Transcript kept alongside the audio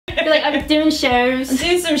You're like, I'm doing shows. I'm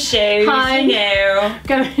doing some shows, Hi. you know.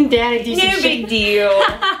 Going down and do some No shit. big deal.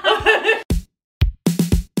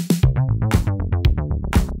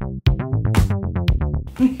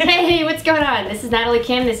 Hey, what's going on? This is Natalie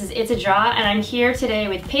Kim, this is It's a Draw, and I'm here today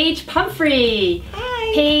with Paige Pumphrey.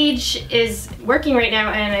 Hi. Paige is working right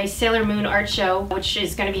now in a Sailor Moon art show, which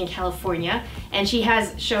is going to be in California, and she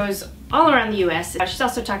has shows all around the US. She's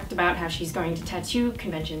also talked about how she's going to tattoo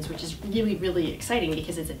conventions, which is really, really exciting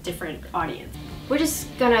because it's a different audience. We're just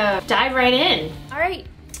gonna dive right in. All right,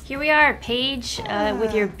 here we are, Paige,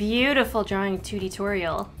 with your beautiful drawing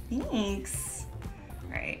tutorial. Thanks.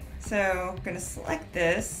 Alright, so I'm going to select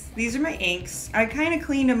this. These are my inks. I kind of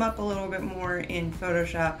cleaned them up a little bit more in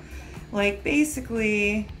Photoshop. Like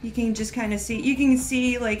basically, you can just kind of see, you can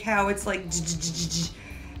see like how it's like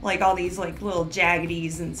all these like little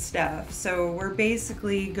jaggedies and stuff. So we're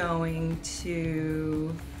basically going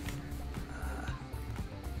to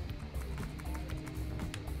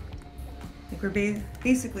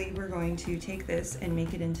we're going to take this and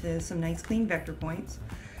make it into some nice clean vector points.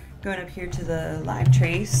 Going up here to the live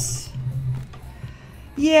trace.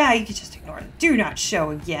 Yeah, you can just ignore it. Do not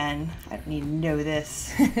show again. I don't need to know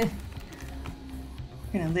this. I'm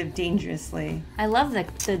gonna live dangerously. I love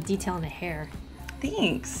the detail in the hair.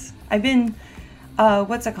 Thanks. I've been,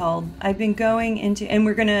 what's it called? I've been going into, and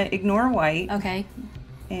we're gonna ignore white. Okay.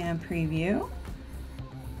 And preview.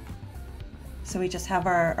 So we just have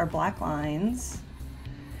our black lines.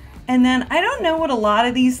 And then I don't know what a lot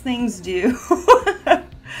of these things do.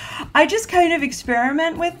 I just kind of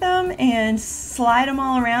experiment with them and slide them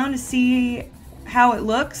all around to see how it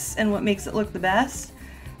looks and what makes it look the best.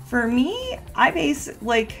 For me, I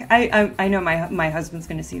know my husband's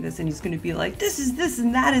gonna see this and he's gonna be like, this is this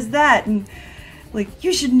and that is that, and like,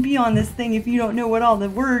 you shouldn't be on this thing if you don't know what all the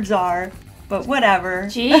words are. But whatever.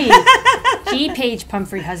 Gee, Paige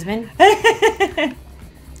Pumphrey husband.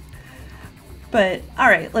 But all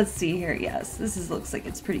right, let's see here. Yes, looks like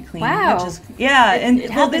it's pretty clean. Wow. Yeah, and it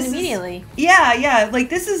happened immediately. Yeah. Like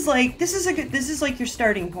this is like your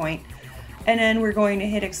starting point, and then we're going to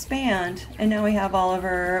hit expand, and now we have all of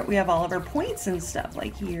our points and stuff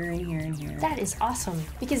like here and here and here. That is awesome,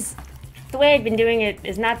 because the way I've been doing it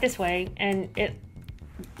is not this way, and it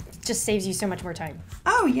just saves you so much more time.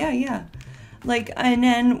 Oh yeah. Like, and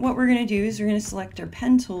then what we're gonna do is we're gonna select our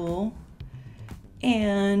pen tool,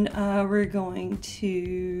 and we're going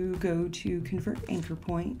to go to convert anchor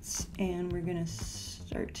points, and we're gonna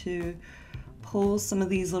start to pull some of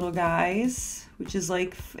these little guys, which is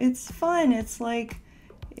like, it's fun. It's like,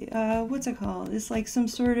 what's it called? It's like some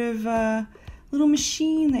sort of little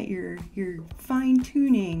machine that you're fine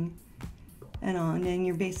tuning. And then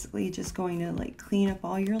you're basically just going to like clean up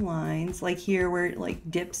all your lines, like here where it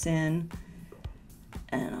like dips in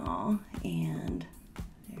and all, and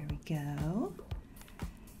there we go.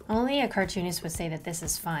 Only a cartoonist would say that this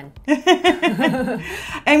is fun.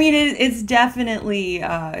 I mean, it's definitely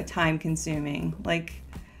time consuming. Like,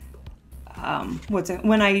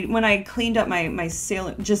 when I cleaned up my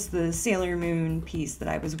the Sailor Moon piece that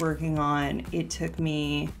I was working on, it took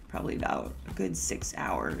me probably about a good 6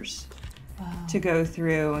 hours. Wow. To go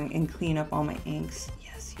through and clean up all my inks.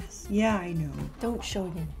 Yes. Yeah, I know. Don't show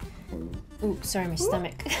again. Ooh, sorry, my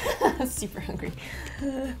stomach. I'm super hungry.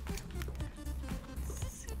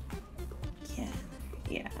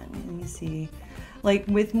 Yeah, let me see. Like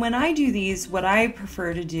when I do these, what I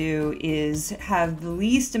prefer to do is have the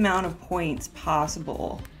least amount of points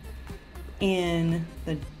possible in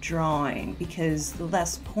the drawing, because the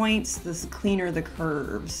less points, the cleaner the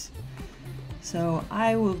curves. So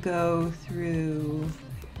I will go through,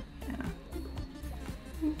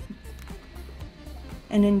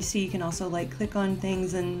 and then you see you can also like click on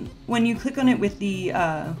things, and when you click on it with the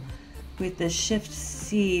Shift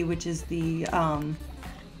C, which is the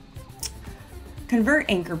convert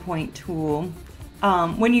anchor point tool,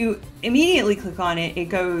 when you immediately click on it, it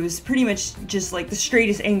goes pretty much just like the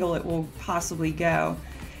straightest angle it will possibly go,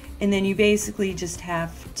 and then you basically just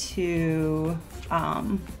have to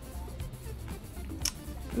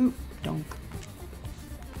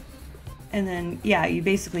and then, yeah, you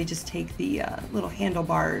basically just take the little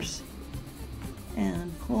handlebars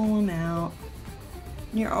and pull them out.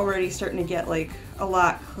 And you're already starting to get like a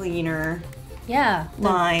lot cleaner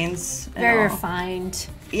lines. Very refined.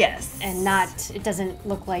 Yes. And it doesn't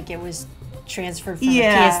look like it was transferred from a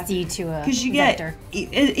PSD to a vector.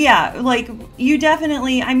 Yeah, like you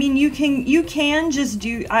definitely, I mean, you can just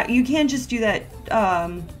do that. You can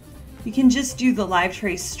just do the live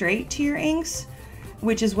trace straight to your inks,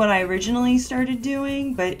 which is what I originally started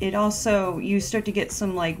doing, but it also, you start to get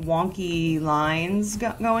some like wonky lines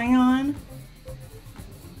going on.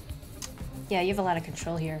 Yeah, you have a lot of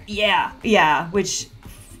control here. Yeah, which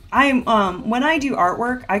I'm when I do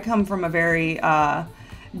artwork, I come from a very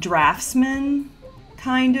draftsman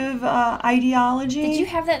kind of ideology. Did you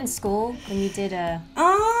have that in school when you did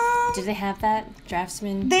did they have that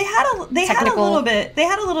draftsman? They had a little bit. They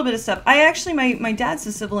had a little bit of stuff. I actually my dad's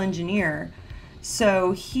a civil engineer,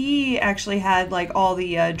 so he actually had like all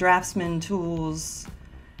the draftsman tools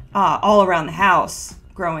all around the house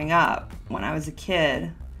growing up when I was a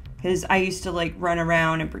kid. Because I used to like run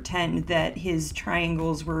around and pretend that his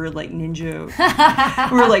triangles were like ninja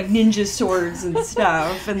swords and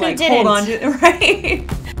stuff, and like hold on to right.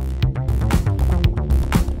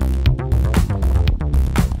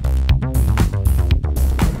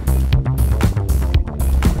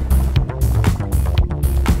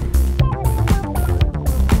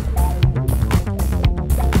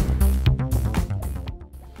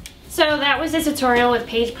 So that was a tutorial with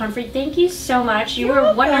Paige Pumphrey. Thank you so much. You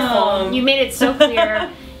were wonderful. You made it so clear,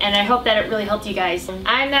 and I hope that it really helped you guys.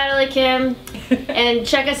 I'm Natalie Kim, and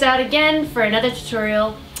check us out again for another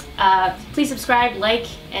tutorial. Please subscribe, like,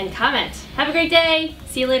 and comment. Have a great day.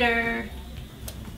 See you later.